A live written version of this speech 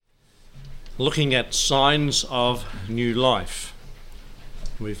looking at signs of new life.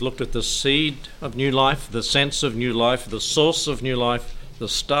 We've looked at the seed of new life, the sense of new life, the source of new life, the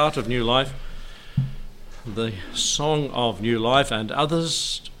start of new life, the song of new life and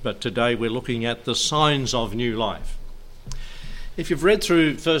others, but today we're looking at the signs of new life. If you've read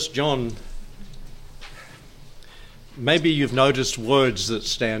through 1 John, maybe you've noticed words that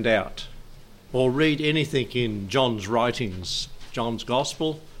stand out, or read anything in John's writings, John's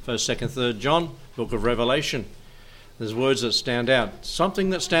Gospel, 1st, 2nd, 3rd John, Book of Revelation. There's words that stand out.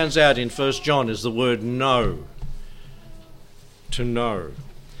 Something that stands out in 1 John is the word know, to know.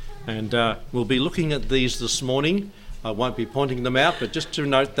 And we'll be looking at these this morning. I won't be pointing them out, but just to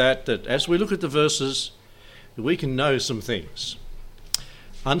note that as we look at the verses, we can know some things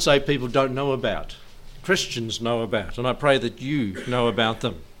unsaved people don't know about, Christians know about, and I pray that you know about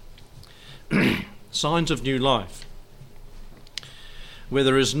them. Signs of new life. Where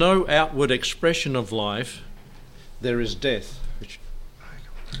there is no outward expression of life, there is death.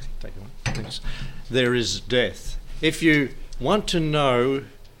 There is death. If you want to know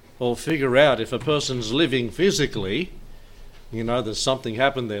or figure out if a person's living physically, you know, there's something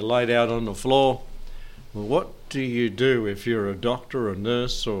happened, they're laid out on the floor. Well, what do you do if you're a doctor, a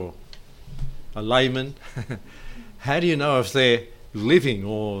nurse, or a layman? How do you know if they're living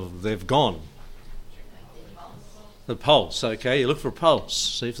or they've gone? The pulse, okay, you look for a pulse,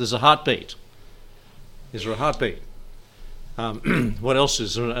 see if there's a heartbeat. Is there a heartbeat? What else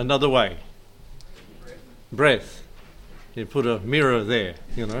is there? Another way? Breath. You put a mirror there,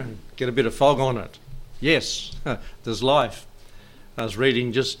 you know, get a bit of fog on it. Yes, there's life. I was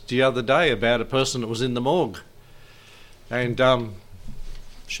reading just the other day about a person that was in the morgue and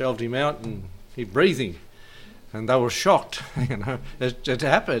shelved him out and he's breathing. And they were shocked, you know. It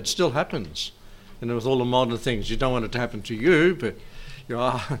happened, it still happens. And with all the modern things, you don't want it to happen to you, but you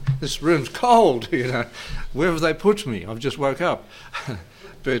know, this room's cold, you know. Where have they put me? I've just woke up.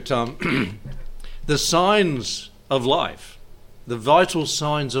 But the signs of life, the vital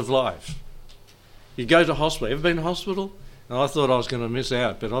signs of life. You go to hospital. Ever been to hospital? And I thought I was going to miss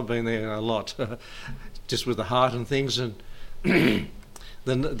out, but I've been there a lot, just with the heart and things. And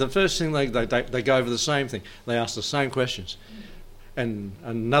the first thing they go over the same thing. They ask the same questions. And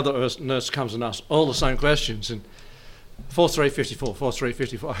another nurse comes and asks all the same questions. And 4354,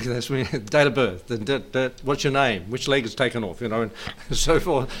 4354, that's me, date of birth, what's your name, which leg is taken off, you know, and so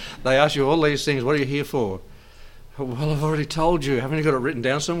forth. They ask you all these things. What are you here for? Well, I've already told you. Haven't you got it written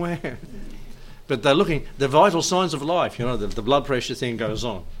down somewhere? But they're looking, the vital signs of life, you know, the blood pressure thing goes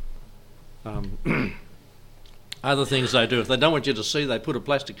on. Other things they do, if they don't want you to see, they put a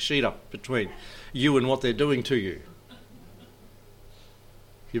plastic sheet up between you and what they're doing to you.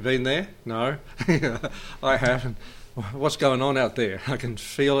 You been there? No? I haven't. What's going on out there? I can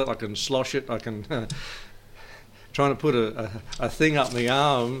feel it, I can slosh it, I can... trying to put a thing up my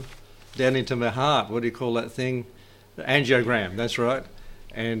arm, down into my heart. What do you call that thing? Angiogram, that's right.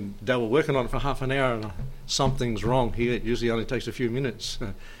 And they were working on it for half an hour and something's wrong here. It usually only takes a few minutes.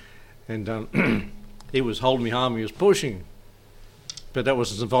 And he was holding my arm, he was pushing. But that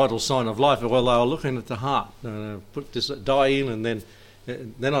was a vital sign of life. Well, they were looking at the heart. Put this dye in and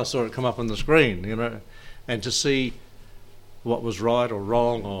then I saw it come up on the screen, you know. And to see what was right or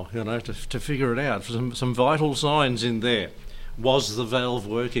wrong, or, you know, to figure it out. Some vital signs in there. Was the valve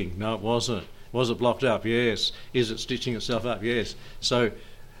working? No, it wasn't. Was it blocked up? Yes. Is it stitching itself up? Yes. So,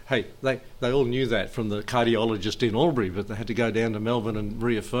 hey, they all knew that from the cardiologist in Albury, but they had to go down to Melbourne and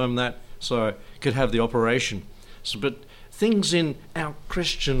reaffirm that so I could have the operation. So, but things in our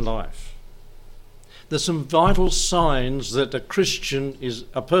Christian life. There's some vital signs that a person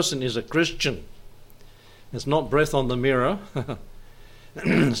is a Christian. It's not breath on the mirror.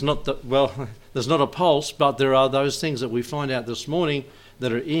 It's not there's not a pulse, but there are those things that we find out this morning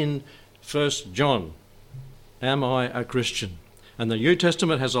that are in 1 John. Am I a Christian? And the New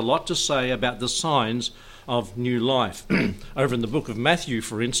Testament has a lot to say about the signs of new life. Over in the book of Matthew,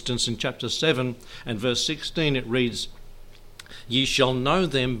 for instance, in chapter 7 and verse 16, it reads, "Ye shall know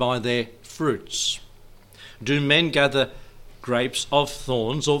them by their fruits. Do men gather grapes of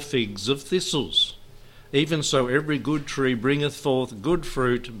thorns or figs of thistles? Even so every good tree bringeth forth good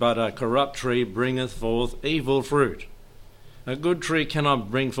fruit, but a corrupt tree bringeth forth evil fruit. A good tree cannot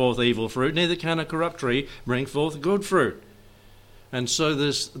bring forth evil fruit, neither can a corrupt tree bring forth good fruit." And so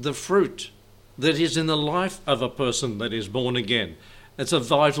there's the fruit that is in the life of a person that is born again. It's a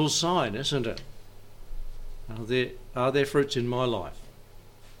vital sign, isn't it? Are there fruits in my life?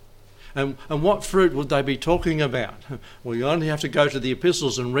 And what fruit would they be talking about? Well, you only have to go to the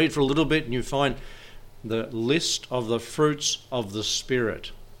epistles and read for a little bit and you find the list of the fruits of the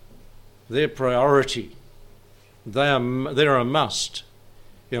Spirit. They're priority. They're a must.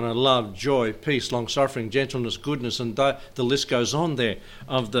 Love, joy, peace, long-suffering, gentleness, goodness, and the list goes on there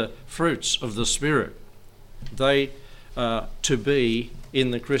of the fruits of the Spirit. They are to be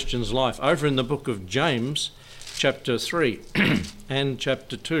in the Christian's life. Over in the book of James, chapter 3 and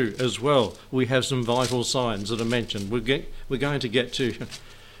chapter 2 as well, we have some vital signs that are mentioned. We're going to get to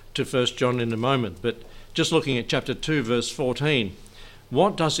 1 John in a moment, but just looking at chapter 2, verse 14,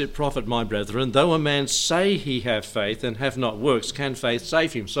 what does it profit, my brethren, though a man say he have faith and have not works, can faith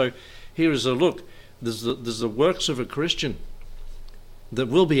save him? So here is a look. There's the works of a Christian that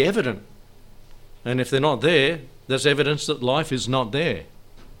will be evident. And if they're not there, there's evidence that life is not there.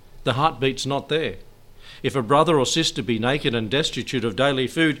 The heartbeat's not there. If a brother or sister be naked and destitute of daily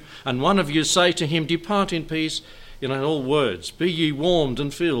food, and one of you say to him, depart in peace, in all words, be ye warmed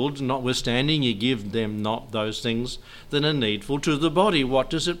and filled, notwithstanding ye give them not those things that are needful to the body, what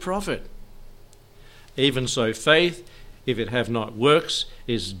does it profit? Even so faith, if it have not works,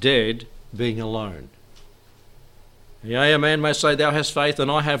 is dead, being alone. Yea, a man may say, thou hast faith and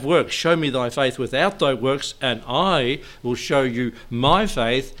I have works. Show me thy faith without thy works, and I will show you my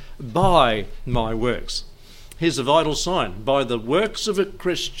faith by my works. Here's a vital sign. By the works of a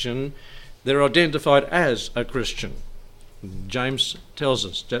Christian, they're identified as a Christian. James tells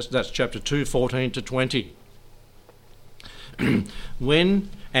us, that's chapter 2, 14 to 20. When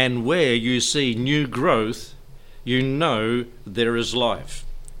and where you see new growth, you know there is life.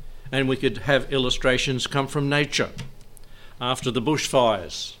 And we could have illustrations come from nature. After the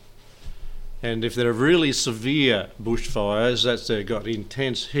bushfires, and if they're really severe bushfires, that's they've got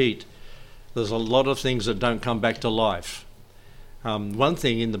intense heat, there's a lot of things that don't come back to life. One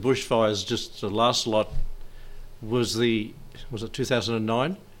thing in the bushfires, just the last lot, was it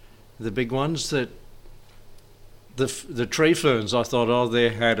 2009? The big ones, that the tree ferns, I thought, they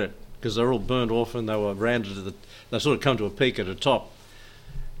had it, because they're all burnt off and they were rounded they sort of come to a peak at the top.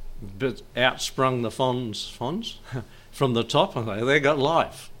 But out sprung the fronds from the top, and they got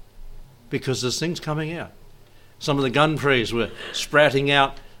life, because there's things coming out. Some of the gun trees were sprouting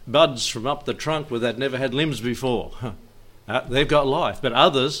out buds from up the trunk where they'd never had limbs before. They've got life, but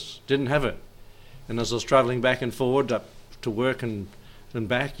others didn't have it. And as I was travelling back and forward up to work and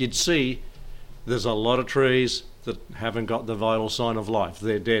back, you'd see there's a lot of trees that haven't got the vital sign of life.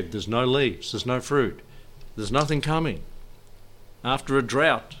 They're dead. There's no leaves. There's no fruit. There's nothing coming. After a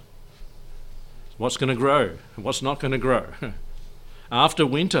drought, what's going to grow and what's not going to grow? After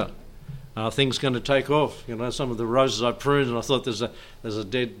winter, are things going to take off? Some of the roses I pruned, and I thought that's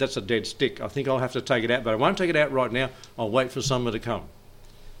a dead stick. I think I'll have to take it out, but I won't take it out right now. I'll wait for summer to come.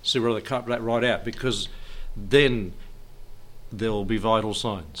 See whether they cut that right out, because then there will be vital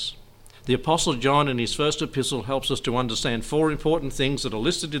signs. The Apostle John in his first epistle helps us to understand 4 important things that are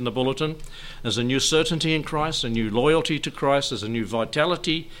listed in the bulletin. There's a new certainty in Christ, a new loyalty to Christ, there's a new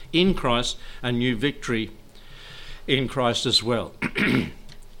vitality in Christ, and new victory in Christ as well.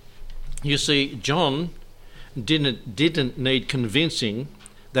 You see, John didn't need convincing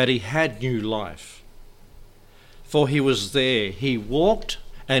that he had new life, for he was there. He walked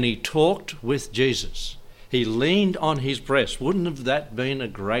and he talked with Jesus. He leaned on his breast. Wouldn't have that been a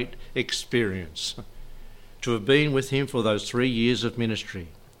great experience to have been with him for those 3 years of ministry?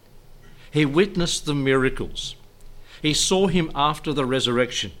 He witnessed the miracles. He saw him after the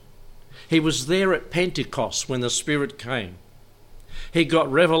resurrection. He was there at Pentecost when the Spirit came. He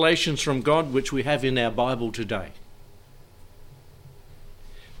got revelations from God, which we have in our Bible today.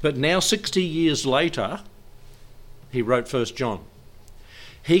 But now, 60 years later, he wrote 1 John.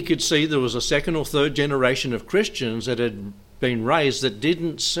 He could see there was a second or third generation of Christians that had been raised that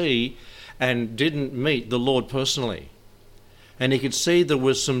didn't see and didn't meet the Lord personally. And he could see there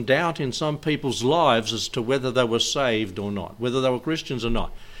was some doubt in some people's lives as to whether they were saved or not, whether they were Christians or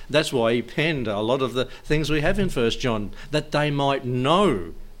not. That's why he penned a lot of the things we have in 1 John, that they might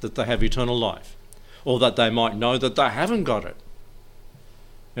know that they have eternal life, or that they might know that they haven't got it.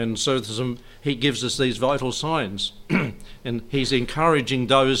 And so he gives us these vital signs, and he's encouraging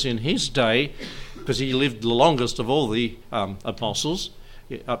those in his day, because he lived the longest of all the apostles,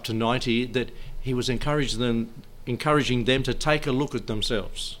 up to 90, that he was encouraging them to take a look at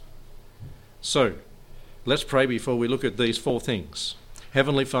themselves. So, let's pray before we look at these 4 things.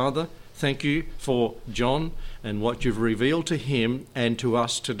 Heavenly Father, thank you for John and what you've revealed to him and to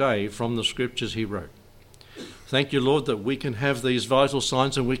us today from the scriptures he wrote. Thank you, Lord, that we can have these vital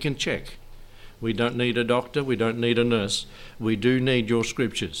signs and we can check. We don't need a doctor, we don't need a nurse. We do need your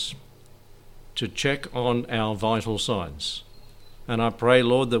scriptures to check on our vital signs. And I pray,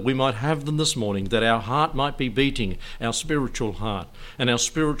 Lord, that we might have them this morning, that our heart might be beating, our spiritual heart, and our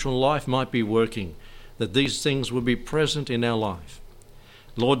spiritual life might be working, that these things will be present in our life.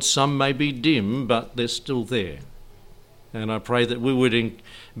 Lord, some may be dim, but they're still there. And I pray that we would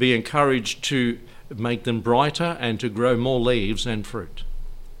be encouraged to make them brighter and to grow more leaves and fruit.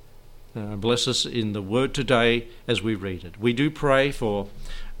 Bless us in the word today as we read it. We do pray for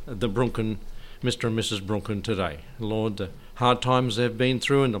the Brunken, Mr. and Mrs. Brunken today. Lord, the hard times they've been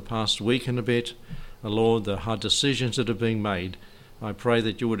through in the past week and a bit, Lord, the hard decisions that are being made, I pray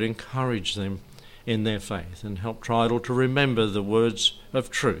that you would encourage them in their faith and help Tridal to remember the words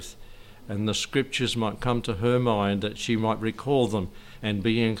of truth, and the scriptures might come to her mind that she might recall them and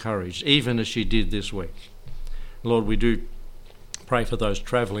be encouraged, even as she did this week. Lord, we do pray for those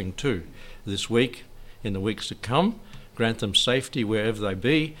travelling too this week, in the weeks to come. Grant them safety wherever they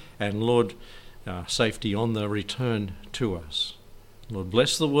be, and Lord, safety on the return to us. Lord,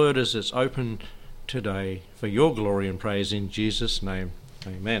 bless the word as it's open today for your glory and praise in Jesus' name.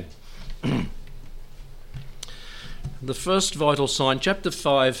 Amen. The first vital sign, chapter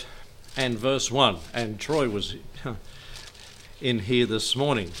 5 and verse 1, and Troy was in here this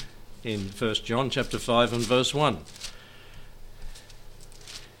morning in 1 John chapter 5 and verse 1.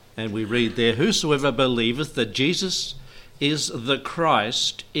 And we read there, "Whosoever believeth that Jesus is the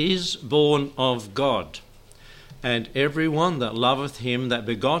Christ is born of God. And every one that loveth him that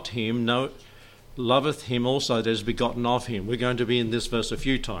begot him loveth him also that is begotten of him." We're going to be in this verse a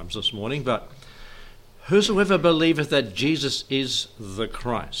few times this morning, but whosoever believeth that Jesus is the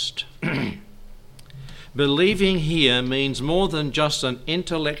Christ. Believing here means more than just an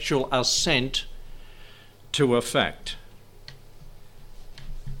intellectual assent to a fact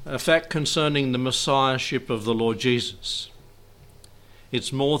concerning the Messiahship of the Lord Jesus.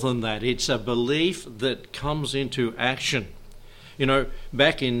 It's more than that. It's a belief that comes into action. You know,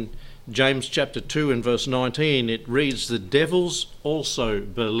 back in James chapter 2 and verse 19, it reads, "The devils also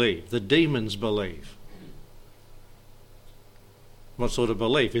believe." The demons believe. What sort of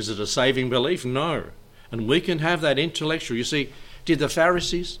belief? Is it a saving belief? No. And we can have that intellectual. You see, did the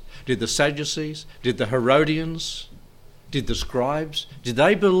Pharisees, did the Sadducees, did the Herodians, did the scribes, did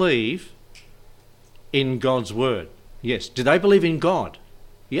they believe in God's word? Yes. Did they believe in God?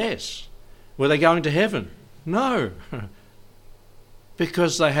 Yes. Were they going to heaven? No.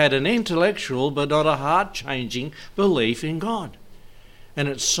 Because they had an intellectual but not a heart-changing belief in God. And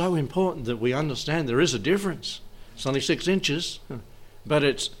it's so important that we understand there is a difference. It's only 6 inches, but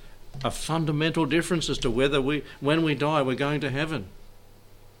it's a fundamental difference as to whether when we die, we're going to heaven.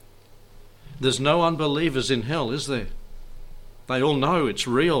 There's no unbelievers in hell, is there? They all know it's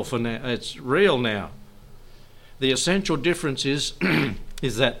real for now. It's real now. The essential difference is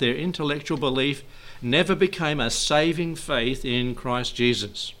that their intellectual belief never became a saving faith in Christ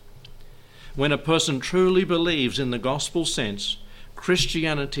Jesus. When a person truly believes in the gospel sense,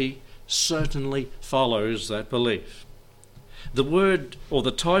 Christianity certainly follows that belief. The word or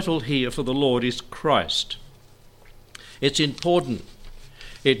the title here for the Lord is Christ. It's important.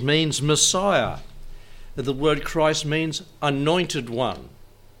 It means Messiah. The word Christ means anointed one.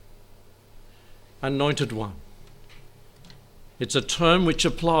 Anointed one. It's a term which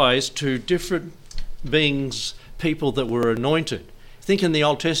applies to different beings, people that were anointed. Think in the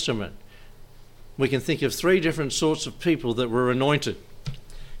Old Testament. We can think of 3 different sorts of people that were anointed.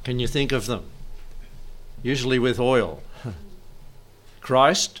 Can you think of them? Usually with oil.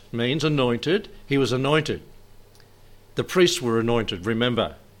 Christ means anointed. He was anointed. The priests were anointed,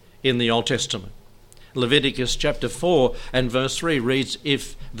 remember, in the Old Testament. Leviticus chapter 4 and verse 3 reads,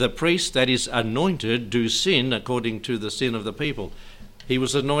 "If the priest that is anointed do sin according to the sin of the people," he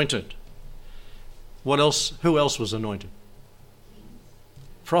was anointed. What else? Who else was anointed?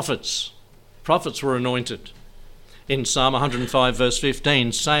 Prophets. Prophets were anointed. In Psalm 105 verse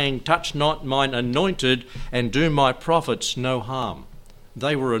 15, saying, "Touch not mine anointed and do my prophets no harm."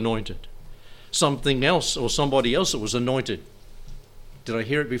 They were anointed. Something else or somebody else that was anointed. Did I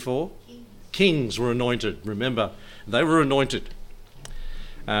hear it before? Kings were anointed. Remember, they were anointed.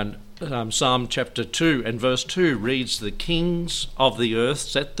 And Psalm chapter 2 and verse 2 reads, "The kings of the earth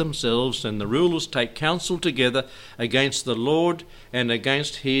set themselves, and the rulers take counsel together against the Lord and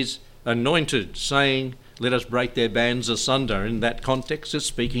against his anointed, saying, let us break their bands asunder." In that context, it's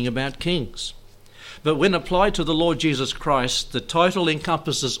speaking about kings. But when applied to the Lord Jesus Christ, the title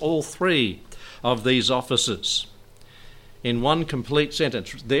encompasses all 3 of these offices in one complete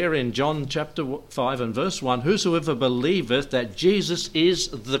sentence. There in John chapter 5 and verse 1, "Whosoever believeth that Jesus is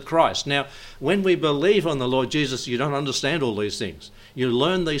the Christ." Now, when we believe on the Lord Jesus, you don't understand all these things. You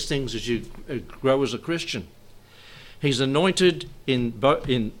learn these things as you grow as a Christian. He's anointed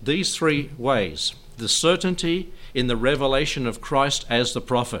in these three ways. The certainty in the revelation of Christ as the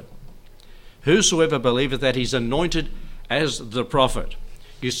prophet. Whosoever believeth that, he's anointed as the prophet.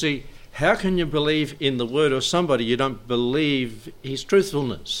 You see, how can you believe in the word of somebody you don't believe his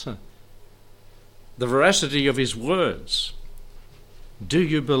truthfulness? The veracity of his words. Do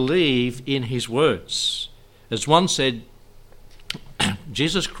you believe in his words? As one said,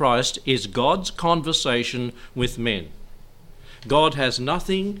 Jesus Christ is God's conversation with men. God has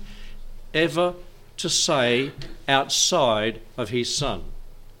nothing ever to say outside of his Son.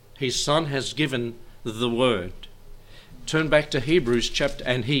 His Son has given the word. Turn back to Hebrews chapter,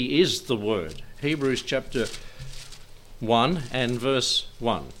 and he is the word. Hebrews chapter 1 and verse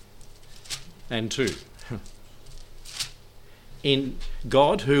 1 and 2. In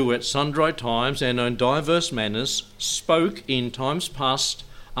God, who at sundry times and in diverse manners spoke in times past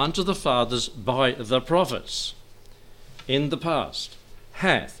unto the fathers by the prophets, in the past,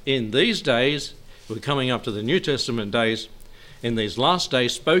 hath in these days, we're coming up to the New Testament days, in these last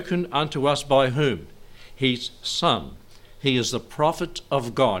days spoken unto us by whom? His Son. He is the prophet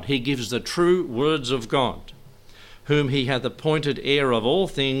of God. He gives the true words of God, whom he hath appointed heir of all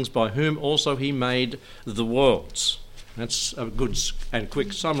things, by whom also he made the worlds. That's a good and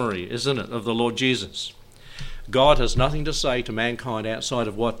quick summary, isn't it, of the Lord Jesus. God has nothing to say to mankind outside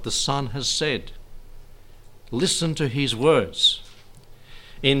of what the Son has said. Listen to his words.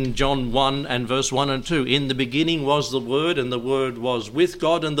 In John 1 and verse 1 and 2, in the beginning was the Word, and the Word was with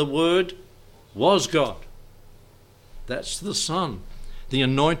God, and the Word was God. That's the Son, the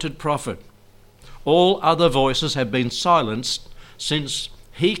anointed prophet. All other voices have been silenced since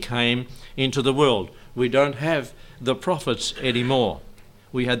he came into the world. We don't have the prophets anymore.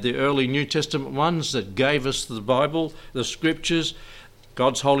 We had the early New Testament ones that gave us the Bible, the Scriptures.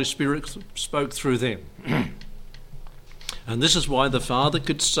 God's Holy Spirit spoke through them. And this is why the Father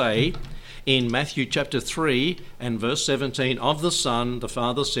could say in Matthew chapter 3 and verse 17 of the Son, the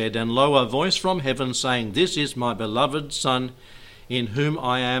Father said, and lo, a voice from heaven saying, this is my beloved Son, in whom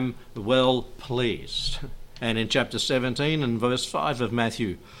I am well pleased. And in chapter 17 and verse 5 of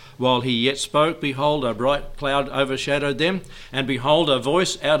Matthew, while he yet spoke, behold, a bright cloud overshadowed them, and behold, a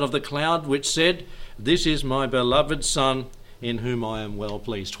voice out of the cloud which said, this is my beloved Son, in whom I am well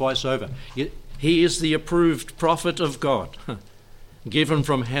pleased. Twice over. He is the approved prophet of God, given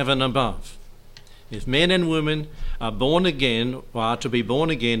from heaven above. If men and women are born again, or are to be born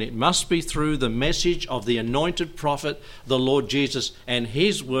again, it must be through the message of the anointed prophet, the Lord Jesus, and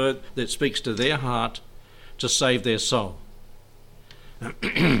his word that speaks to their heart to save their soul.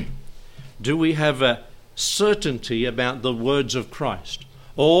 Do we have a certainty about the words of Christ?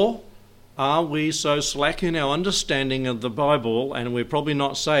 Or are we so slack in our understanding of the Bible, and we're probably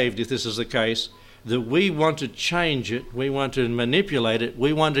not saved if this is the case, that we want to change it, we want to manipulate it,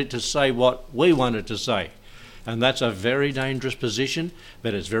 we want it to say what we want it to say? And that's a very dangerous position,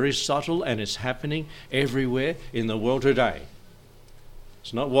 but it's very subtle, and it's happening everywhere in the world today.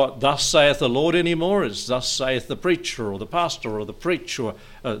 It's not what thus saith the Lord anymore, it's thus saith the preacher or the pastor or the preacher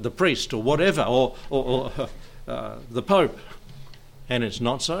or the priest or whatever, or the Pope. And it's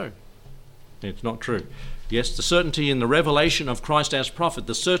not so. It's not true. Yes, the certainty in the revelation of Christ as prophet,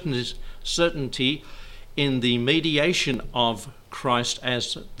 the certainty in the mediation of Christ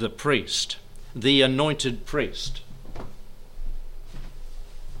as the priest, the anointed priest.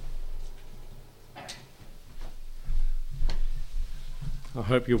 I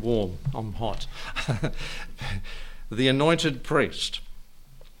hope you're warm. I'm hot. The anointed priest.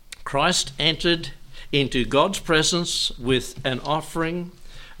 Christ entered into God's presence with an offering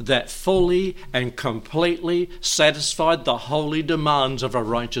that fully and completely satisfied the holy demands of a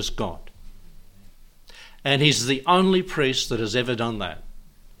righteous God. And he's the only priest that has ever done that.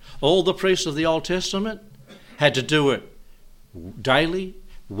 All the priests of the Old Testament had to do it daily,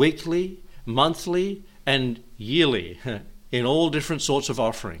 weekly, monthly, and yearly, in all different sorts of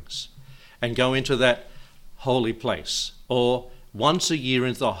offerings, and go into that holy place. Or once a year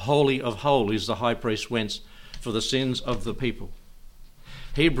into the Holy of Holies, the high priest went for the sins of the people.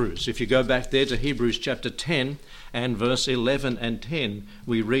 Hebrews, if you go back there to Hebrews chapter 10 and verse 11 and 10,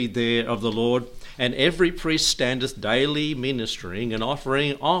 we read there of the Lord, and every priest standeth daily ministering and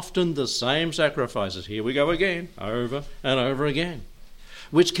offering often the same sacrifices. Here we go again, over and over again,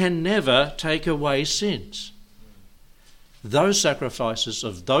 which can never take away sins. Those sacrifices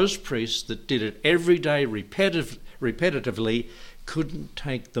of those priests that did it every day repetitively couldn't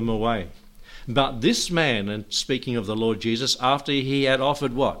take them away. But this man, and speaking of the Lord Jesus, after he had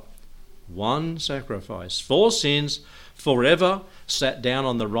offered what? One sacrifice for sins, forever sat down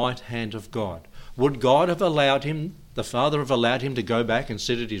on the right hand of God. Would God have allowed him the Father have allowed him to go back and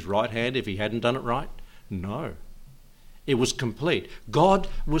sit at his right hand if he hadn't done it right? No. It was complete. God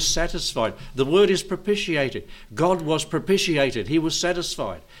was satisfied. The word is propitiated. God was propitiated. He was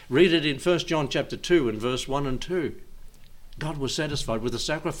satisfied. Read it in 1 John chapter 2 and verse 1 and 2. God was satisfied with the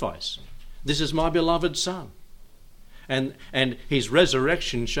sacrifice. This is my beloved Son. And his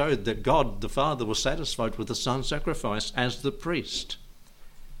resurrection showed that God the Father was satisfied with the Son's sacrifice as the priest.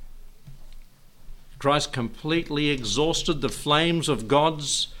 Christ completely exhausted the flames of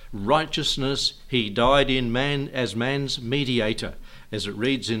God's righteousness. He died in man as man's mediator. As it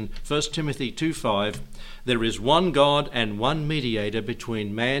reads in 1 Timothy 2:5, there is one God and one mediator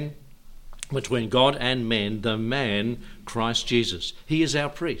between God and men, the man Christ Jesus. He is our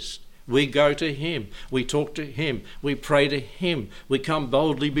priest. We go to him, we talk to him, we pray to him, we come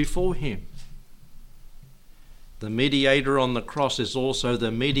boldly before him. The mediator on the cross is also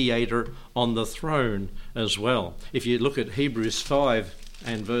the mediator on the throne as well. If you look at Hebrews 5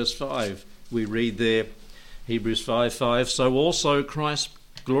 and verse 5, we read there, Hebrews 5:5, so also Christ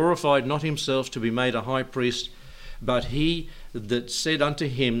glorified not himself to be made a high priest, but he that said unto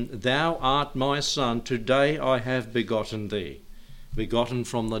him, Thou art my Son, today I have begotten thee. Begotten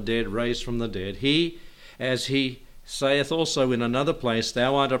from the dead, raised from the dead. He, as he saith also in another place,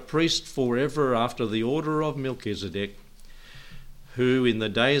 Thou art a priest forever after the order of Melchizedek, who in the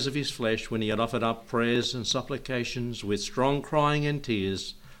days of his flesh, when he had offered up prayers and supplications with strong crying and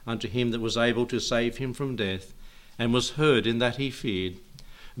tears unto him that was able to save him from death, and was heard in that he feared,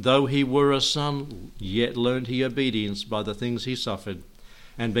 though he were a son, yet learned he obedience by the things he suffered,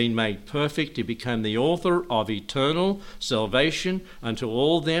 and being made perfect, he became the author of eternal salvation unto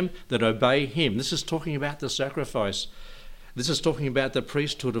all them that obey him. This is talking about the sacrifice. This is talking about the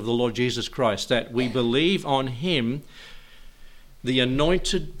priesthood of the Lord Jesus Christ, that we believe on him, the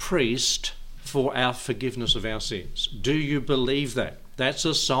anointed priest, for our forgiveness of our sins. Do you believe that? That's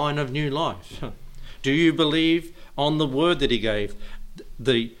a sign of new life. Do you believe on the word that he gave,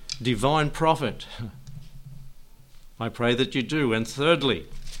 the divine prophet? I pray that you do. And thirdly,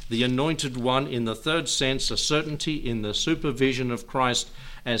 the anointed one in the third sense, a certainty in the supervision of Christ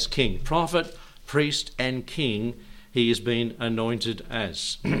as king. Prophet, priest and king, he has been anointed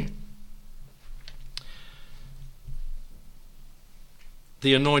as.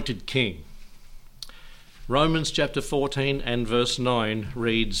 The anointed king. Romans chapter 14 and verse 9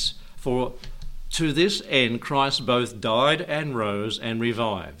 reads, For to this end Christ both died and rose and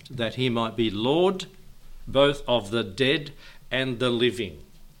revived, that he might be Lord both of the dead and the living.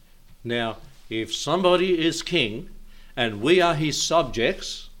 Now, if somebody is king and we are his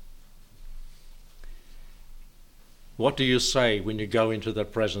subjects, what do you say when you go into the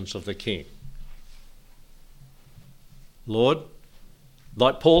presence of the king? Lord,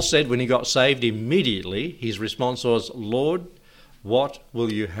 like Paul said when he got saved immediately, his response was, Lord, what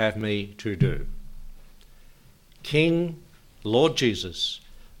will you have me to do? King, Lord Jesus,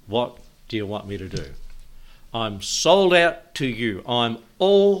 what do you want me to do? I'm sold out to you. I'm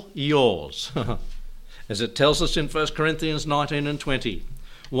all yours. As it tells us in 1 Corinthians 19 and 20.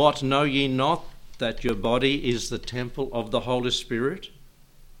 What, know ye not that your body is the temple of the Holy Spirit?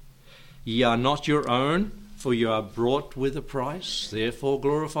 Ye are not your own, for you are bought with a price. Therefore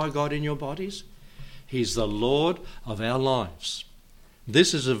glorify God in your bodies. He's the Lord of our lives.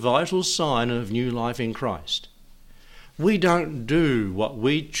 This is a vital sign of new life in Christ. We don't do what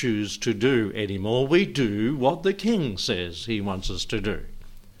we choose to do anymore. We do what the King says he wants us to do.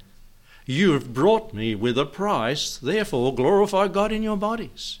 You have brought me with a price, therefore glorify God in your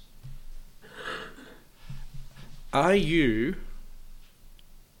bodies. Are you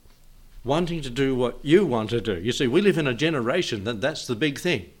wanting to do what you want to do? You see, we live in a generation that's the big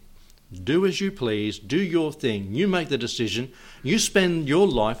thing. Do as you please, do your thing. You make the decision. You spend your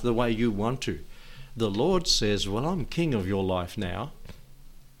life the way you want to. The Lord says, well, I'm king of your life now.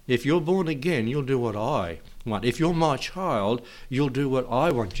 If you're born again, you'll do what I want. If you're my child, you'll do what I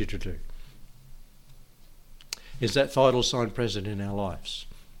want you to do. Is that vital sign present in our lives?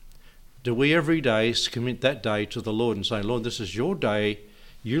 Do we every day commit that day to the Lord and say, Lord, this is your day,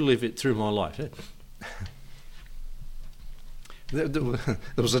 you live it through my life? There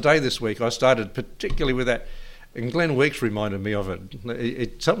was a day this week I started particularly with that, and Glenn Weeks reminded me of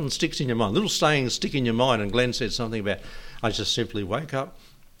it. Something sticks in your mind, little sayings stick in your mind, and Glenn said something about, I just simply wake up,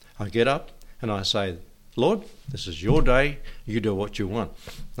 I get up, and I say, Lord, this is your day, you do what you want.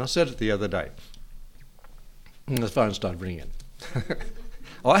 And I said it the other day, and the phone started ringing.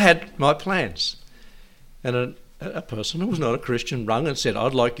 I had my plans, and a person who was not a Christian rung and said,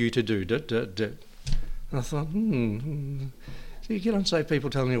 I'd like you to do. And I thought, So you get unsaved people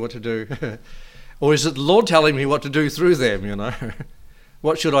telling you what to do. Or is it the Lord telling me what to do through them, you know?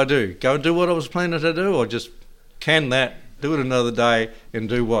 What should I do? Go and do what I was planning to do, or just can that, do it another day and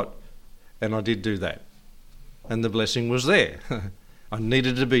do what? And I did do that. And the blessing was there. I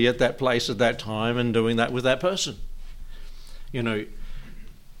needed to be at that place at that time and doing that with that person. You know,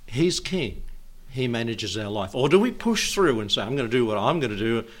 He's king. He manages our life. Or do we push through and say, I'm going to do what I'm going to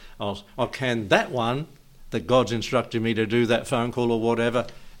do. I'll can that one that God's instructed me to do, that phone call or whatever,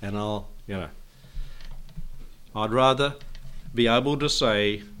 and I'd rather be able to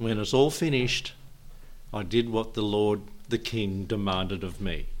say, when it's all finished, I did what the Lord, the King, demanded of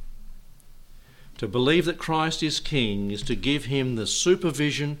me. To believe that Christ is King is to give Him the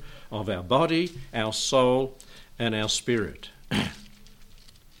supervision of our body, our soul, and our spirit.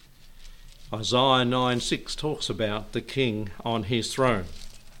 Isaiah 9:6 talks about the King on His throne.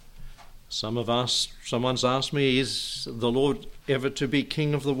 Someone's asked me, is the Lord ever to be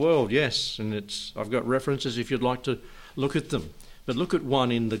King of the world? Yes, and I've got references if you'd like to look at them. But look at one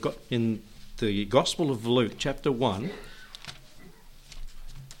in the Gospel of Luke, chapter 1.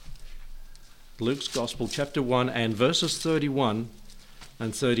 Luke's Gospel, chapter 1, and verses 31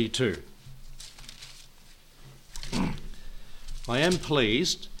 and 32. I am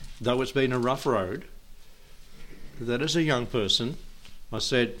pleased, though it's been a rough road, that as a young person, I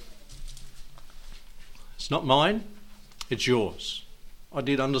said, it's not mine, it's yours. I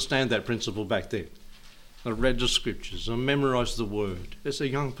did understand that principle back then. I read the scriptures, I memorised the word. As a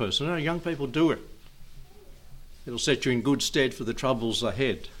young person, young people do it. It'll set you in good stead for the troubles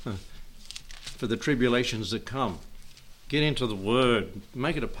ahead, for the tribulations that come. Get into the word,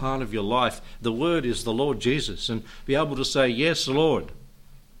 make it a part of your life. The word is the Lord Jesus, and be able to say, yes, Lord,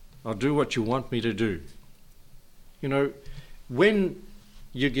 I'll do what you want me to do. You know, when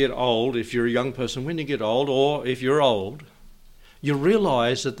you get old, if you're a young person, when you get old, or if you're old, you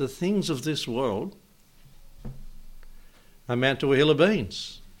realise that the things of this world amount to a hill of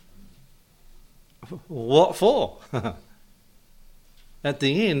beans. What for? At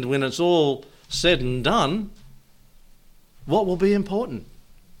the end, when it's all said and done, what will be important?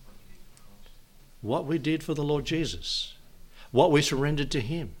 What we did for the Lord Jesus. What we surrendered to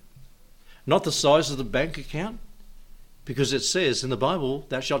Him. Not the size of the bank account, because it says in the Bible,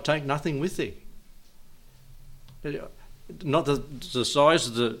 thou shalt take nothing with thee. Not the size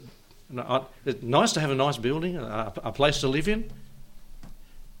of the... It's nice to have a nice building, a place to live in.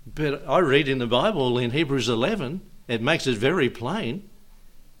 But I read in the Bible, in Hebrews 11, it makes it very plain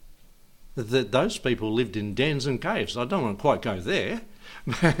that those people lived in dens and caves. I don't want to quite go there.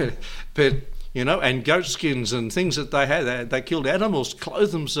 but you know, and goat skins and things that they had. They killed animals,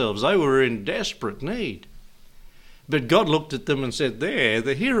 clothed themselves. They were in desperate need. But God looked at them and said, they're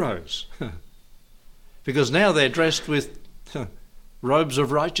the heroes. Because now they're dressed with robes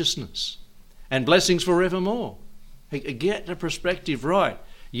of righteousness and blessings forevermore. Get the perspective right.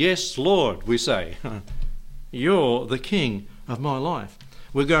 Yes, Lord, we say, you're the King of my life.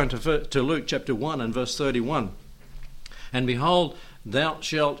 We're going to Luke chapter 1 and verse 31. And behold, thou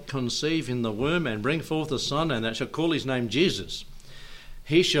shalt conceive in the womb and bring forth a son, and thou shalt call his name Jesus.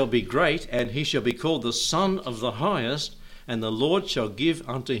 He shall be great, and he shall be called the Son of the Highest, and the Lord shall give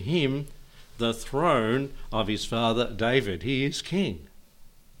unto him the throne of his father David. He is king.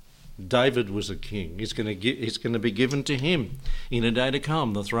 David was a king. He's going to be given to him in a day to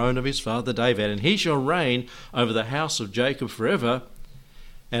come, the throne of his father David. And he shall reign over the house of Jacob forever,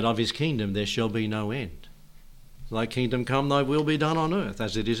 and of his kingdom there shall be no end. Thy kingdom come, thy will be done on earth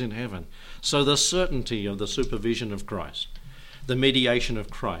as it is in heaven. So the certainty of the supervision of Christ, the mediation of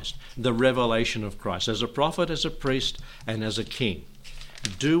Christ, the revelation of Christ as a prophet, as a priest, and as a king.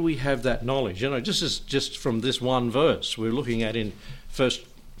 Do we have that knowledge? You know, just from this one verse we're looking at in First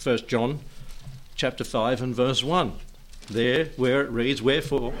John chapter 5 and verse 1. There where it reads,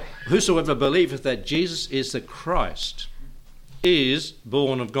 wherefore whosoever believeth that Jesus is the Christ is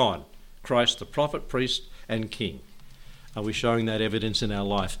born of God. Christ the prophet, priest, and king. Are we showing that evidence in our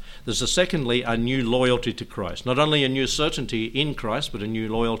life? There's secondly a new loyalty to Christ. Not only a new certainty in Christ, but a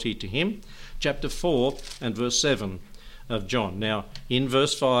new loyalty to him. Chapter 4 and verse 7 of John. Now, in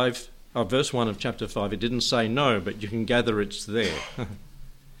verse 1 of chapter 5, it didn't say no, but you can gather it's there.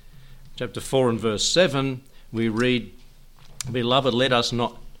 Chapter 4 and verse 7, we read, beloved, let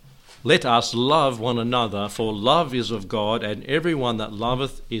us love one another, for love is of God, and everyone that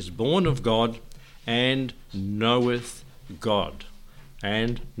loveth is born of God, and knoweth God.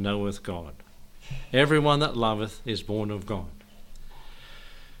 And knoweth God. Everyone that loveth is born of God.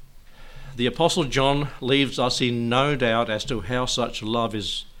 The Apostle John leaves us in no doubt as to how such love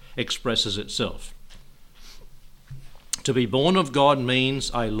expresses itself. To be born of God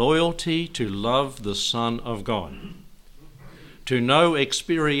means a loyalty to love the Son of God. To know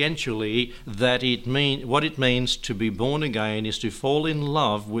experientially that what it means to be born again is to fall in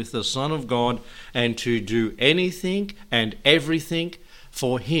love with the Son of God and to do anything and everything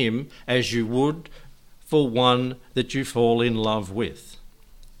for him as you would for one that you fall in love with.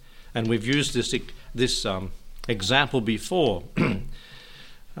 And we've used this example before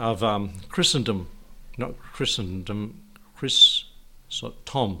of Christendom, not Christendom,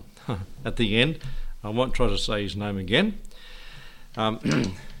 Tom at the end. I won't try to say his name again.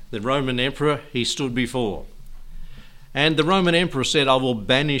 The Roman emperor he stood before. And the Roman emperor said, I will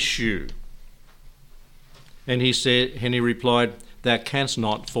banish you. And he replied, thou canst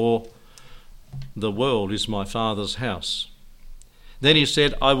not, for the world is my Father's house. Then he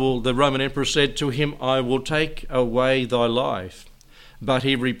said, the Roman emperor said to him, I will take away thy life. But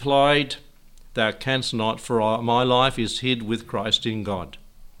he replied, thou canst not, for my life is hid with Christ in God.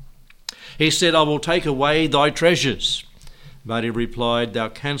 He said, I will take away thy treasures. But he replied, thou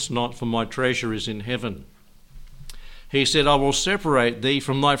canst not, for my treasure is in heaven. He said, I will separate thee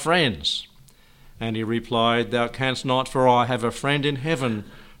from thy friends. And he replied, thou canst not, for I have a friend in heaven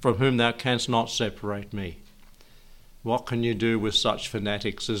from whom thou canst not separate me. What can you do with such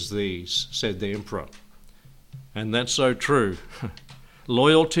fanatics as these? Said the emperor. And that's so true.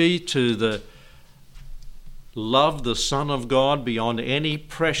 Loyalty to love the Son of God beyond any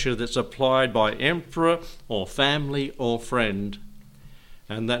pressure that's applied by emperor or family or friend.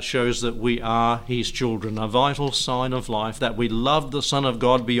 And that shows that we are his children, a vital sign of life, that we love the Son of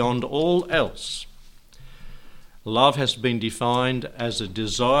God beyond all else. Love has been defined as a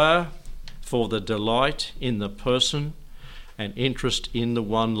desire for the delight in the person and interest in the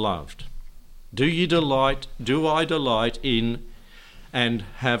one loved. Do I delight in and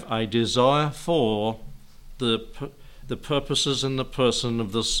have a desire for the purposes and the person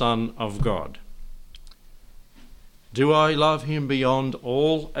of the Son of God? Do I love him beyond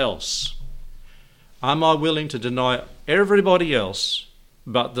all else? Am I willing to deny everybody else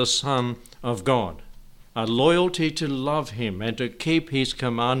but the Son of God? A loyalty to love him and to keep his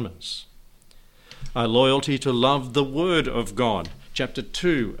commandments. A loyalty to love the Word of God. Chapter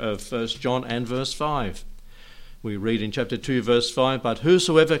 2 of 1 John and verse 5. We read in chapter 2 verse 5, but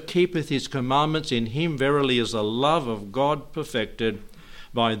whosoever keepeth his commandments, in him verily is the love of God perfected.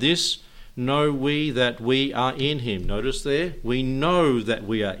 By this know we that we are in him. Notice there, we know that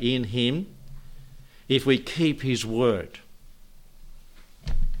we are in him if we keep his word.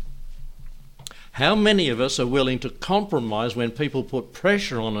 How many of us are willing to compromise when people put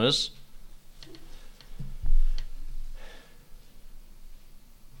pressure on us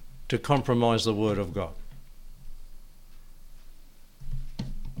to compromise the word of God?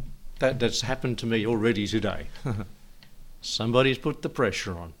 That's happened to me already today. Somebody's put the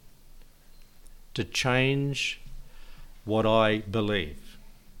pressure on to change what I believe.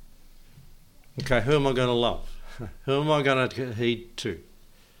 Okay, who am I going to love? Who am I going to heed to?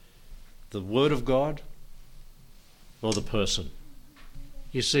 The Word of God or the person?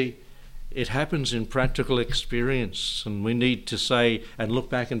 You see, it happens in practical experience, and we need to say and look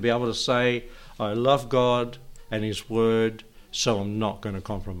back and be able to say, I love God and his Word, so I'm not going to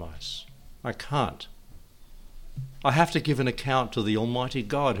compromise. I can't. I have to give an account to the Almighty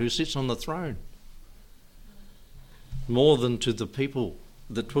God who sits on the throne, more than to the people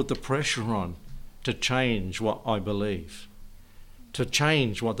that put the pressure on to change what I believe, to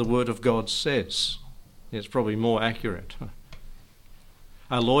change what the Word of God says. It's probably more accurate.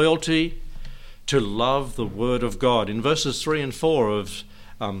 A loyalty to love the Word of God. In verses 3 and 4 of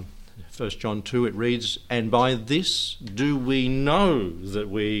 1 John 2 it reads, and by this do we know that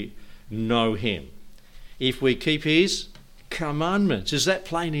we know him, if we keep his commandments. Is that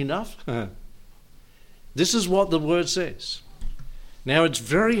plain enough? This is what the word says. Now it's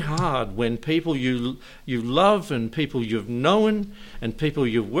very hard when people you love and people you've known and people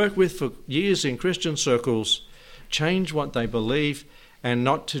you've worked with for years in Christian circles change what they believe and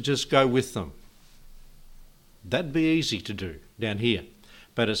not to just go with them. That'd be easy to do down here,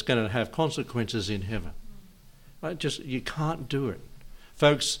 but it's going to have consequences in heaven. You can't do it.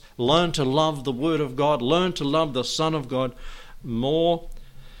 Folks, learn to love the Word of God, learn to love the Son of God more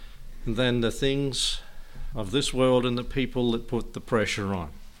than the things of this world and the people that put the pressure on.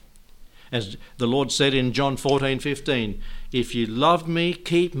 As the Lord said in John 14:15, if you love me,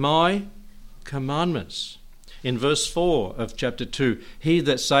 keep my commandments. In verse 4 of chapter 2, he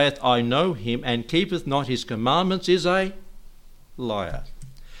that saith, I know him, and keepeth not his commandments is a liar,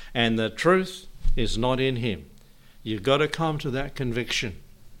 and the truth is not in him. You've got to come to that conviction.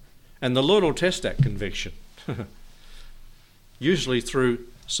 And the Lord will test that conviction. usually through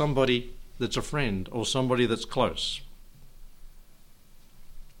somebody that's a friend or somebody that's close.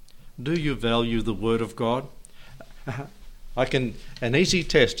 Do you value the Word of God? An easy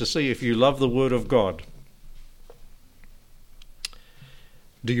test to see if you love the Word of God.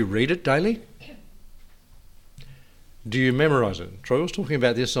 Do you read it daily? Do you memorise it? Troy was talking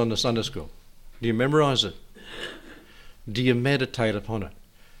about this on the Sunday school. Do you memorise it? Do you meditate upon it?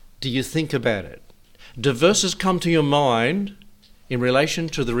 Do you think about it? Do verses come to your mind in relation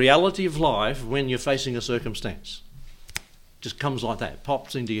to the reality of life when you're facing a circumstance? Just comes like that,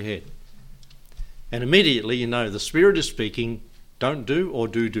 pops into your head. And immediately you know the Spirit is speaking, don't do or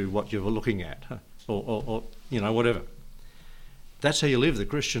do what you're looking at, or whatever. That's how you live the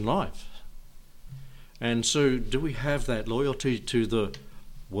Christian life. And so do we have that loyalty to the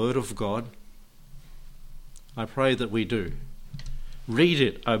Word of God? I pray that we do. Read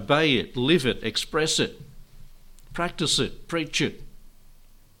it, obey it, live it, express it, practice it, preach it.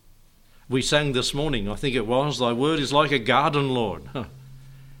 We sang this morning, I think it was, Thy Word is like a garden, Lord.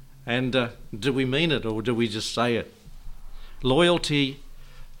 And do we mean it or do we just say it? Loyalty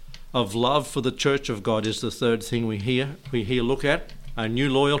of love for the church of God is the third thing we here look at. A new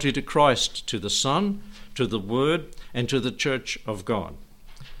loyalty to Christ, to the Son, to the Word, and to the church of God.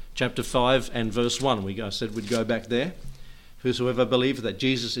 Chapter 5 and verse 1, I said we'd go back there. Whosoever believeth that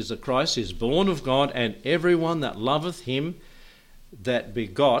Jesus is the Christ is born of God, and everyone that loveth him that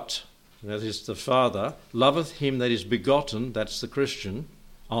begot, that is the Father, loveth him that is begotten, that's the Christian,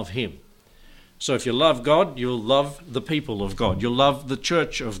 of him. So if you love God, you'll love the people of God. You'll love the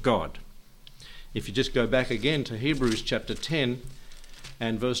church of God. If you just go back again to Hebrews chapter 10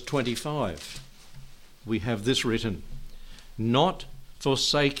 and verse 25, we have this written, not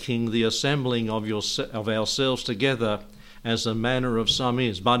forsaking the assembling of ourselves together as the manner of some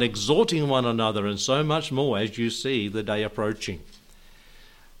is, but exhorting one another, and so much more as you see the day approaching.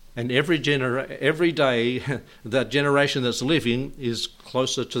 And every day, that generation that's living is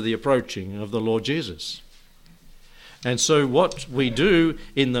closer to the approaching of the Lord Jesus. And so what we do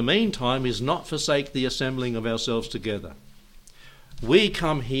in the meantime is not forsake the assembling of ourselves together. We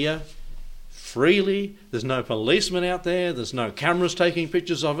come here freely. There's no policemen out there. There's no cameras taking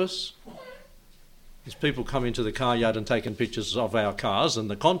pictures of us. There's people coming into the car yard and taking pictures of our cars and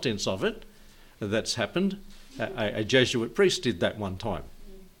the contents of it. That's happened. A Jesuit priest did that one time.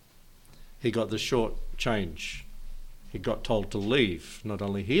 He got the short change. He got told to leave, not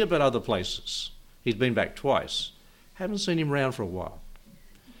only here but other places. He's been back twice. Haven't seen him round for a while.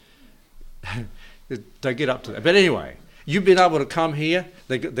 They get up to that. But anyway, you've been able to come here.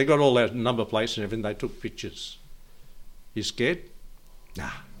 They got all that number plates and everything. They took pictures. You scared? Nah.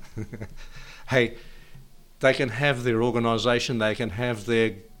 Hey, they can have their organisation. They can have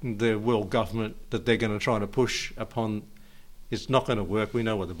their world government that they're going to try to push upon. It's not going to work. We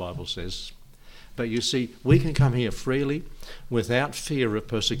know what the Bible says. But you see, we can come here freely without fear of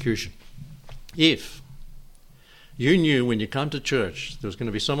persecution. If you knew when you come to church there was going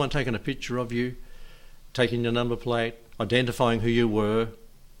to be someone taking a picture of you, taking your number plate, identifying who you were,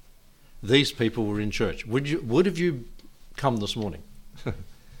 these people were in church. Would have you come this morning?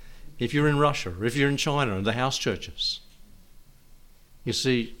 If you're in Russia, or if you're in China, and the house churches. You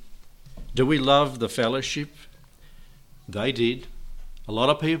see, do we love the fellowship? They did. A lot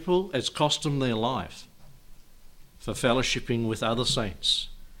of people, it's cost them their life for fellowshipping with other saints.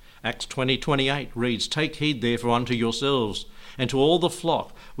 Acts 20:28 reads, take heed therefore unto yourselves and to all the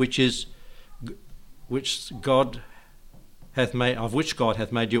flock which God hath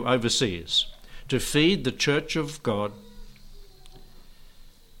made you overseers, to feed the church of God,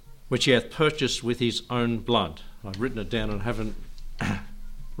 which he hath purchased with his own blood. I've written it down and haven't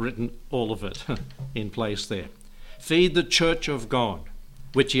written all of it in place there. Feed the church of God,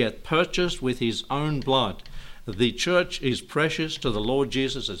 which he hath purchased with his own blood. The church is precious to the Lord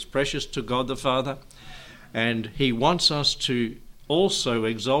Jesus. It's precious to God the Father. And he wants us to also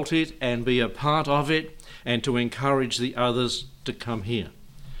exalt it and be a part of it and to encourage the others to come here.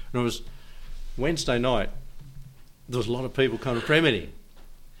 And it was Wednesday night, there was a lot of people come to prayer meeting.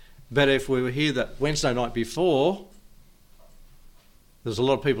 But if we were here that Wednesday night before, there was a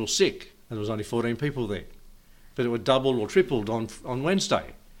lot of people sick and there was only 14 people there. But it was doubled or tripled on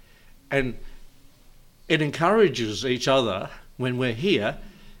Wednesday. And it encourages each other when we're here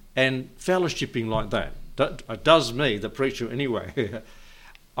and fellowshipping like that. It does me, the preacher anyway.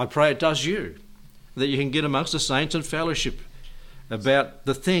 I pray it does you, that you can get amongst the saints and fellowship about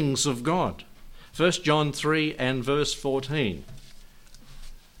the things of God. 1 John 3 and verse 14.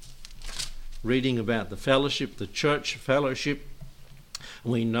 Reading about the fellowship, the church fellowship.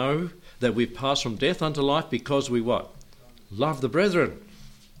 We know that we've passed from death unto life because we what? love the brethren.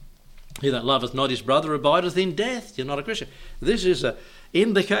 He that loveth not his brother abideth in death. You're not a Christian. This is an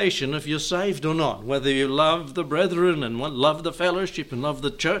indication if you're saved or not, whether you love the brethren and love the fellowship and love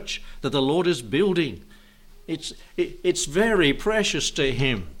the church that the Lord is building. It's very precious to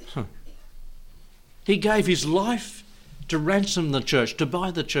him. He gave his life to ransom the church, to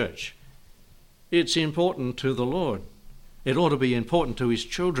buy the church. It's important to the Lord. It ought to be important to his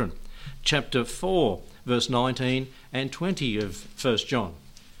children. Chapter 4, verse 19 and 20 of 1 John.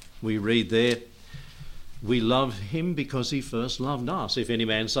 We read there, we love him because he first loved us. If any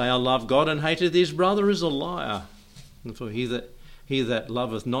man say, I love God and hateth his brother, is a liar. And for he that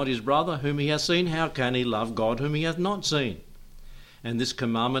loveth not his brother whom he hath seen, how can he love God whom he hath not seen? And this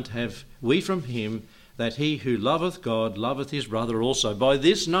commandment have we from him, that he who loveth God loveth his brother also. By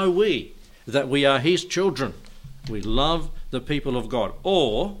this know we that we are his children. We love the people of God.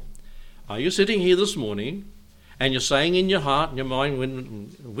 Or are you sitting here this morning and you're saying in your heart and your mind,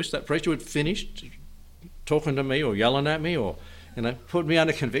 when I wish that preacher would finish talking to me or yelling at me or put me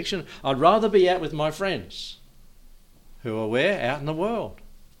under conviction. I'd rather be out with my friends who are where? Out in the world.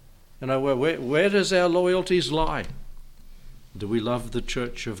 Where does our loyalties lie? Do we love the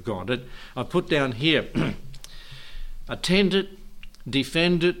church of God? I put down here, attend it,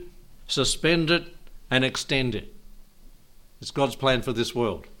 defend it, suspend it, and extend it. It's God's plan for this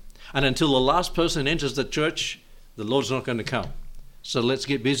world. And until the last person enters the church, the Lord's not going to come. So let's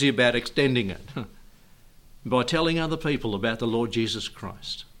get busy about extending it by telling other people about the Lord Jesus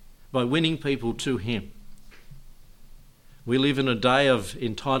Christ, by winning people to him. We live in a day of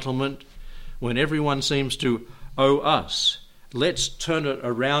entitlement when everyone seems to owe us. Let's turn it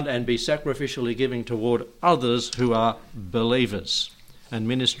around and be sacrificially giving toward others who are believers and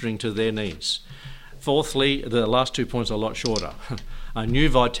ministering to their needs. Fourthly, the last 2 points are a lot shorter. A new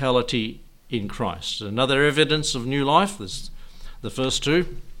vitality in Christ. Another evidence of new life, the first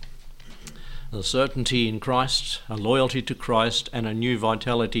two, the certainty in Christ, a loyalty to Christ, and a new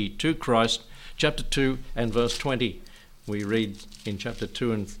vitality to Christ. Chapter 2 and verse 20. We read in chapter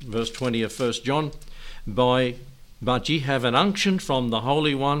 2 and verse 20 of 1 John, But ye have an unction from the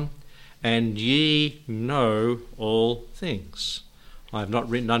Holy One, and ye know all things. I have not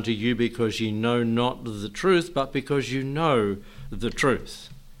written unto you because ye know not the truth, but because you know the truth.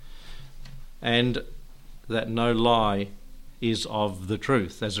 And that no lie is of the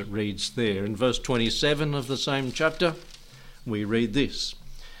truth, as it reads there. In verse 27 of the same chapter, we read this.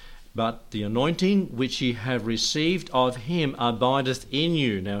 But the anointing which ye have received of him abideth in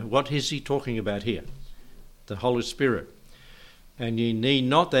you. Now, what is he talking about here? The Holy Spirit. And ye need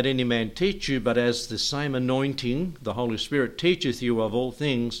not that any man teach you, but as the same anointing, the Holy Spirit, teacheth you of all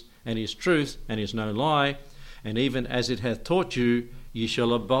things, and is truth, and is no lie, and even as it hath taught you, ye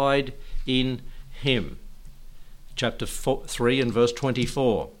shall abide in him. Chapter 3 and verse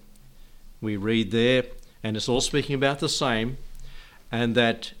 24. We read there, and it's all speaking about the same, and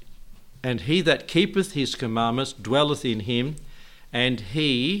he that keepeth his commandments dwelleth in him, and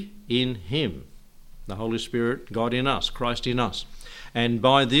he in him. The Holy Spirit, God in us, Christ in us. And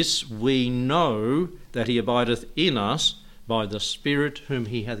by this we know that he abideth in us by the Spirit whom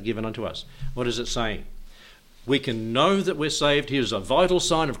he hath given unto us. What is it saying? We can know that we're saved. Here's a vital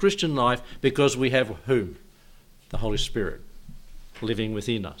sign of Christian life because we have whom? The Holy Spirit living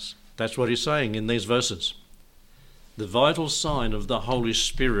within us. That's what he's saying in these verses. The vital sign of the Holy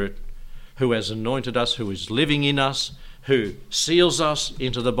Spirit who has anointed us, who is living in us, who seals us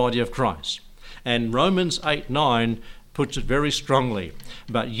into the body of Christ. And Romans 8:9 puts it very strongly.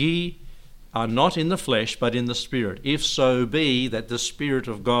 But ye are not in the flesh, but in the Spirit, if so be that the Spirit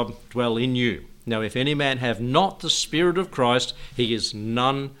of God dwell in you. Now, if any man have not the Spirit of Christ, he is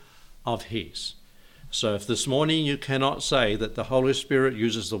none of his. So if this morning you cannot say that the Holy Spirit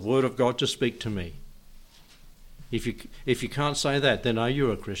uses the Word of God to speak to me, if you can't say that, then are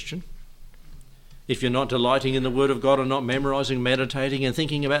you a Christian? If you're not delighting in the Word of God and not memorizing, meditating and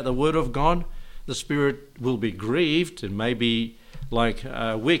thinking about the Word of God, the Spirit will be grieved and maybe like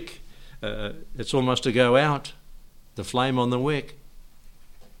a wick. It's almost to go out, the flame on the wick.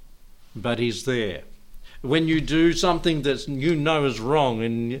 But he's there. When you do something that you know is wrong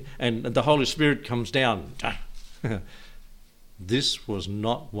and the Holy Spirit comes down, this was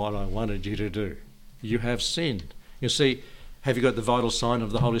not what I wanted you to do. You have sinned. You see, have you got the vital sign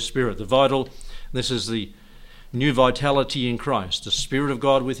of the Holy Spirit? This is the new vitality in Christ, the Spirit of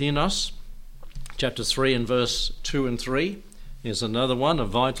God within us. Chapter 3 and verse 2 and 3 is another one, a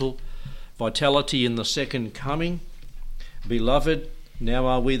vitality in the second coming. Beloved, now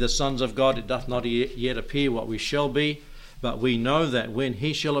are we the sons of God, it doth not yet appear what we shall be, but we know that when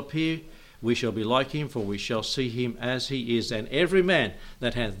he shall appear, we shall be like him, for we shall see him as he is. And every man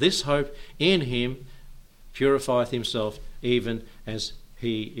that hath this hope in him purifieth himself, even as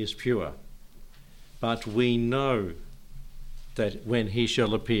he is pure. But we know that when he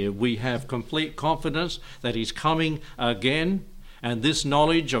shall appear, we have complete confidence that he's coming again, and this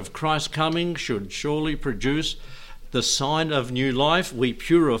knowledge of Christ's coming should surely produce the sign of new life. We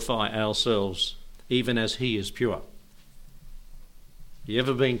purify ourselves, even as he is pure. You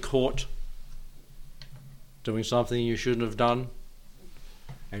ever been caught doing something you shouldn't have done,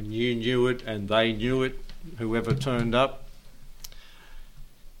 and you knew it and they knew it, whoever turned up,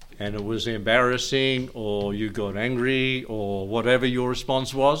 and it was embarrassing, or you got angry, or whatever your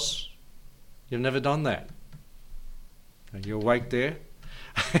response was? You've never done that. And you're awake there.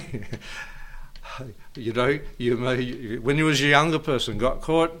 You know, when you was a younger person, got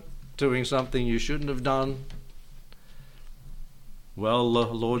caught doing something you shouldn't have done. Well, the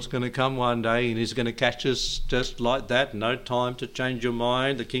Lord's going to come one day and he's going to catch us just like that. No time to change your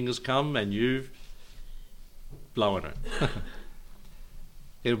mind. The King has come and you've blown it.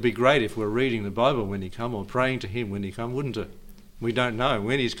 It would be great if we're reading the Bible when he come, or praying to him when he come, wouldn't it? We don't know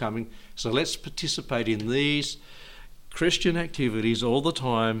when he's coming. So let's participate in these Christian activities all the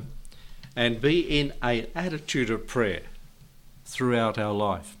time and be in an attitude of prayer throughout our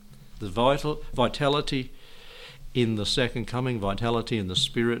life. The vitality in the second coming, vitality in the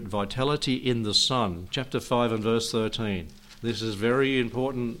Spirit, vitality in the Son. Chapter 5 and verse 13. This is very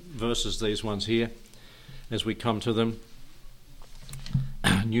important verses, these ones here, as we come to them.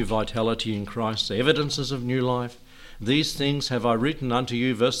 New vitality in Christ, the evidences of new life. These things have I written unto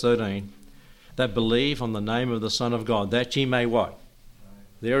you, verse 13, that believe on the name of the Son of God, that ye may what?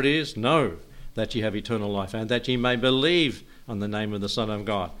 There it is. Know that ye have eternal life, and that ye may believe on the name of the Son of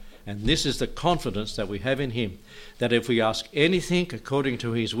God. And this is the confidence that we have in him, that if we ask anything according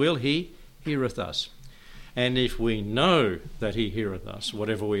to his will, he heareth us. And if we know that he heareth us,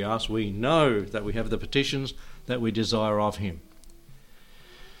 whatever we ask, we know that we have the petitions that we desire of him.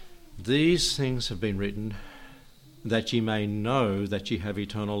 These things have been written that ye may know that ye have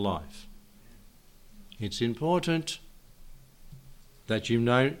eternal life. It's important that you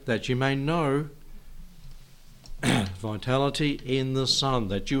may know vitality in the Son,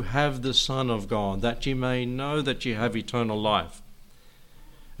 that you have the Son of God, that you may know that you have eternal life.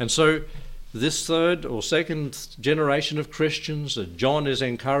 And so this third or second generation of Christians that John is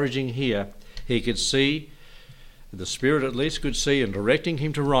encouraging here, he could see, the Spirit at least could see, and directing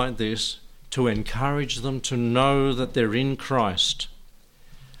him to write this, to encourage them to know that they're in Christ,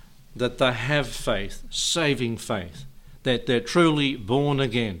 that they have faith, saving faith, that they're truly born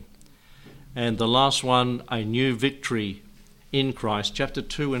again. And the last one, a new victory in Christ. Chapter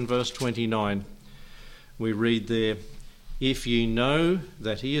 2 and verse 29, we read there, if ye know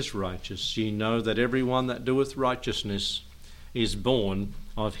that he is righteous, ye know that every one that doeth righteousness is born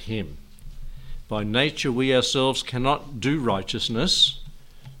of him. By nature we ourselves cannot do righteousness.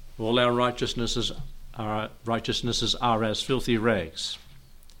 All our righteousnesses are as filthy rags.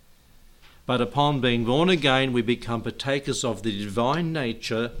 But upon being born again, we become partakers of the divine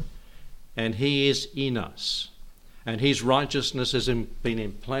nature, and he is in us. And his righteousness has been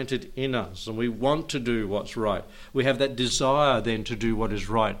implanted in us, and we want to do what's right. We have that desire then to do what is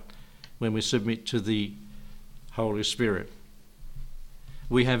right when we submit to the Holy Spirit.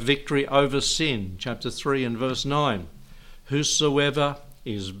 We have victory over sin, chapter 3 and verse 9. Whosoever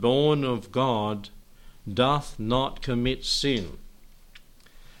is born of God doth not commit sin.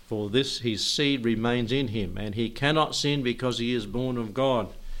 For this his seed remains in him, and he cannot sin because he is born of God.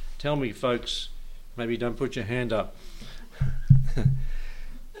 Tell me, folks, maybe don't put your hand up.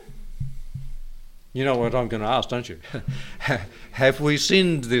 You know what I'm going to ask, don't you? Have we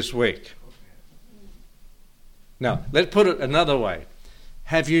sinned this week? Now, let's put it another way.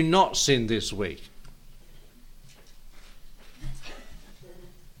 Have you not sinned this week?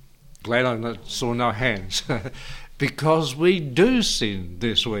 Glad I saw no hands. Because we do sin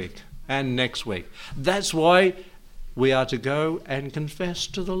this week and next week. That's why we are to go and confess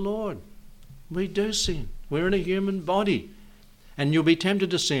to the Lord. We do sin. We're in a human body. And you'll be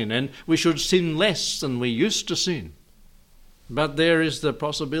tempted to sin. And we should sin less than we used to sin. But there is the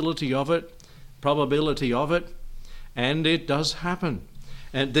possibility of it, probability of it, and it does happen.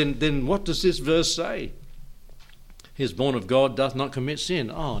 And then what does this verse say? He is born of God, doth not commit sin.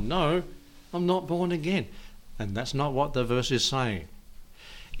 Oh no, I'm not born again. And that's not what the verse is saying.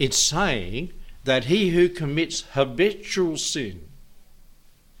 It's saying that he who commits habitual sin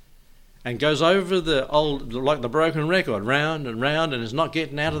and goes over the old, like the broken record, round and round, and is not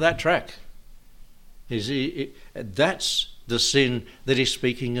getting out of that track, that's the sin that he's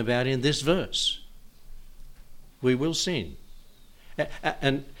speaking about in this verse. We will sin.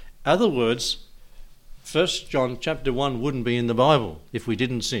 And other words, 1 John chapter 1 wouldn't be in the Bible if we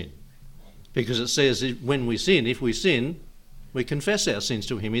didn't sin. Because it says when we sin, if we sin, we confess our sins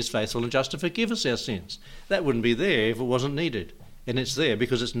to him. He's faithful and just to forgive us our sins. That wouldn't be there if it wasn't needed. And it's there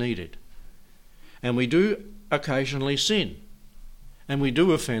because it's needed. And we do occasionally sin. And we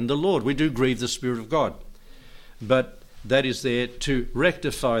do offend the Lord. We do grieve the Spirit of God. But that is there to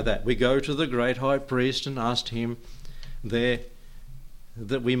rectify that. We go to the great high priest and ask him there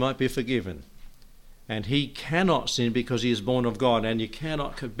that we might be forgiven. And he cannot sin because he is born of God, and you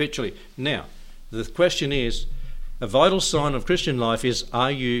cannot habitually. Now, the question is, a vital sign of Christian life is,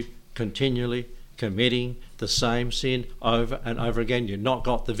 are you continually committing the same sin over and over again? You've not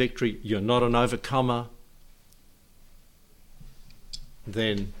got the victory. You're not an overcomer.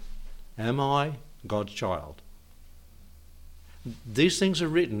 Then, am I God's child? These things are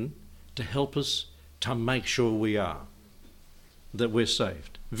written to help us to make sure we are, that we're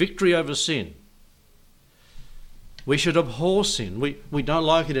saved. Victory over sin. We should abhor sin. We don't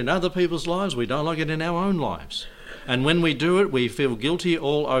like it in other people's lives. We don't like it in our own lives. And when we do it, we feel guilty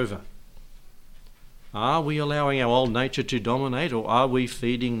all over. Are we allowing our old nature to dominate, or are we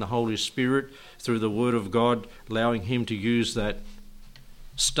feeding the Holy Spirit through the Word of God, allowing him to use that?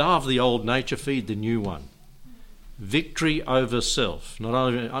 Starve the old nature, feed the new one. Victory over self, not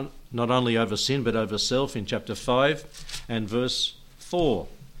only over sin, but over self in chapter 5 and verse 4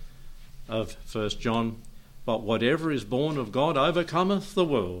 of 1 John. But whatever is born of God overcometh the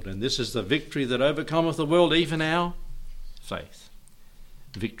world. And this is the victory that overcometh the world, even our faith.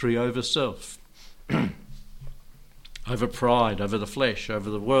 Victory over self, over pride, over the flesh, over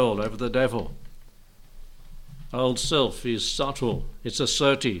the world, over the devil. Old self is subtle, it's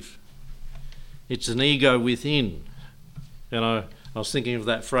assertive, it's an ego within. I was thinking of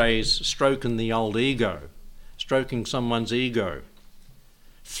that phrase, stroking the old ego, stroking someone's ego,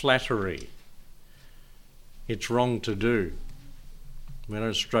 flattery. It's wrong to do. We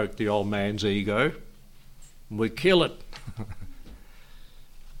don't stroke the old man's ego. We kill it.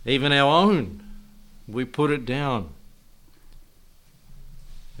 Even our own. We put it down.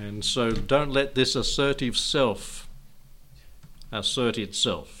 And so don't let this assertive self assert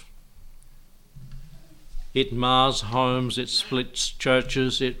itself. It mars homes, it splits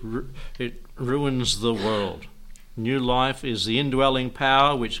churches, it ruins the world. New life is the indwelling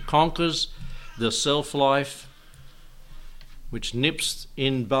power which conquers the self-life, which nips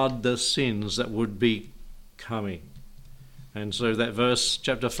in bud the sins that would be coming. And so that verse,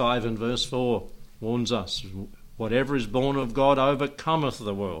 chapter 5 and verse 4, warns us, whatever is born of God overcometh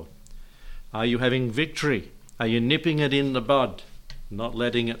the world. Are you having victory? Are you nipping it in the bud, not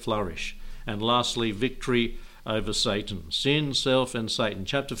letting it flourish? And lastly, victory over Satan. Sin, self and Satan.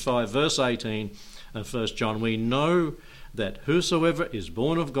 Chapter 5, verse 18 of 1 John, we know that whosoever is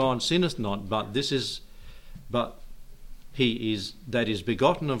born of God sinneth not, but he is that is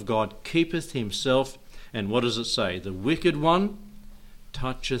begotten of God keepeth himself. And what does it say? The wicked one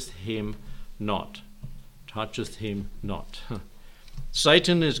toucheth him not. Toucheth him not.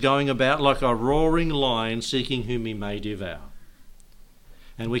 Satan is going about like a roaring lion seeking whom he may devour.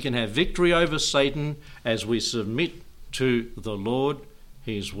 And we can have victory over Satan as we submit to the Lord,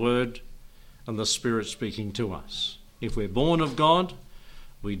 his word, and the Spirit speaking to us. If we're born of God,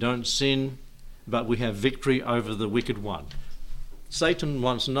 we don't sin, but we have victory over the wicked one. Satan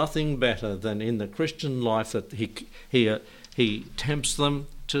wants nothing better than in the Christian life that he tempts them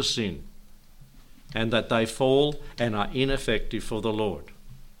to sin and that they fall and are ineffective for the Lord.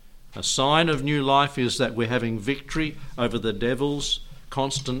 A sign of new life is that we're having victory over the devil's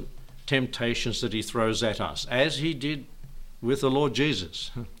constant temptations that he throws at us, as he did with the Lord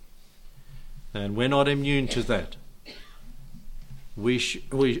Jesus. And we're not immune to that. We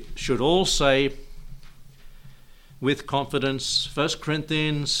should all say with confidence, 1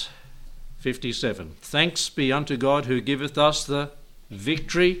 Corinthians 57, thanks be unto God who giveth us the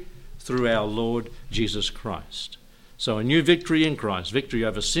victory through our Lord Jesus Christ. So a new victory in Christ, victory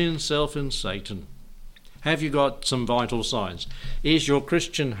over sin, self and Satan. Have you got some vital signs? Is your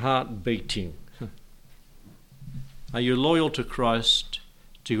Christian heart beating? Are you loyal to Christ?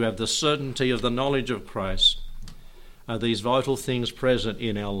 Do you have the certainty of the knowledge of Christ? Are these vital things present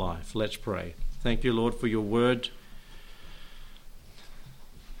in our life? Let's pray. Thank you, Lord, for your word.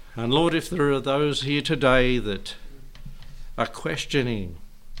 And Lord, if there are those here today that are questioning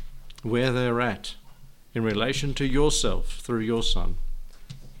where they're at in relation to yourself through your Son,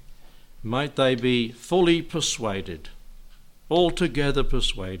 might they be fully persuaded, altogether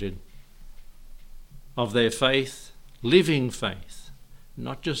persuaded of their faith, living faith,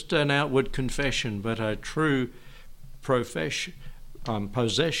 not just an outward confession, but a true possession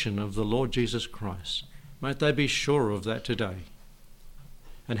of the Lord Jesus Christ. Might they be sure of that today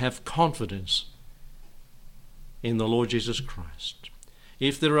and have confidence in the Lord Jesus Christ.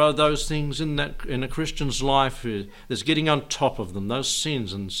 If there are those things in a Christian's life that's getting on top of them, those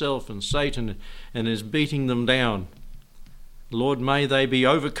sins and self and Satan, and is beating them down, Lord, may they be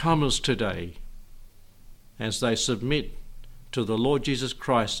overcomers today as they submit to the Lord Jesus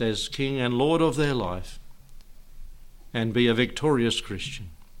Christ as King and Lord of their life and be a victorious Christian.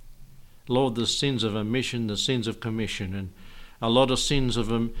 Lord, the sins of omission, the sins of commission, and a lot of sins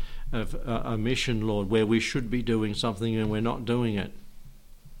of omission, Lord, where we should be doing something and we're not doing it.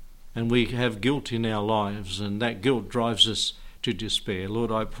 And we have guilt in our lives, and that guilt drives us to despair.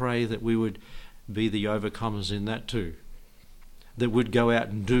 Lord, I pray that we would be the overcomers in that too, that would go out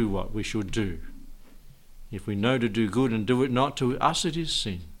and do what we should do. If we know to do good and do it not, to us it is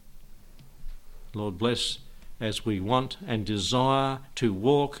sin. Lord, bless as we want and desire to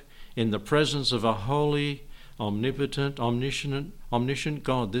walk in the presence of a holy, omnipotent, omniscient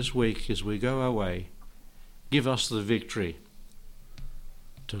God this week as we go our way. Give us the victory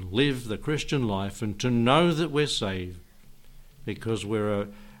to live the Christian life and to know that we're saved because we're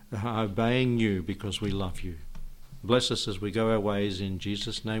obeying you, because we love you. Bless us as we go our ways. In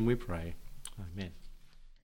Jesus' name we pray. Amen.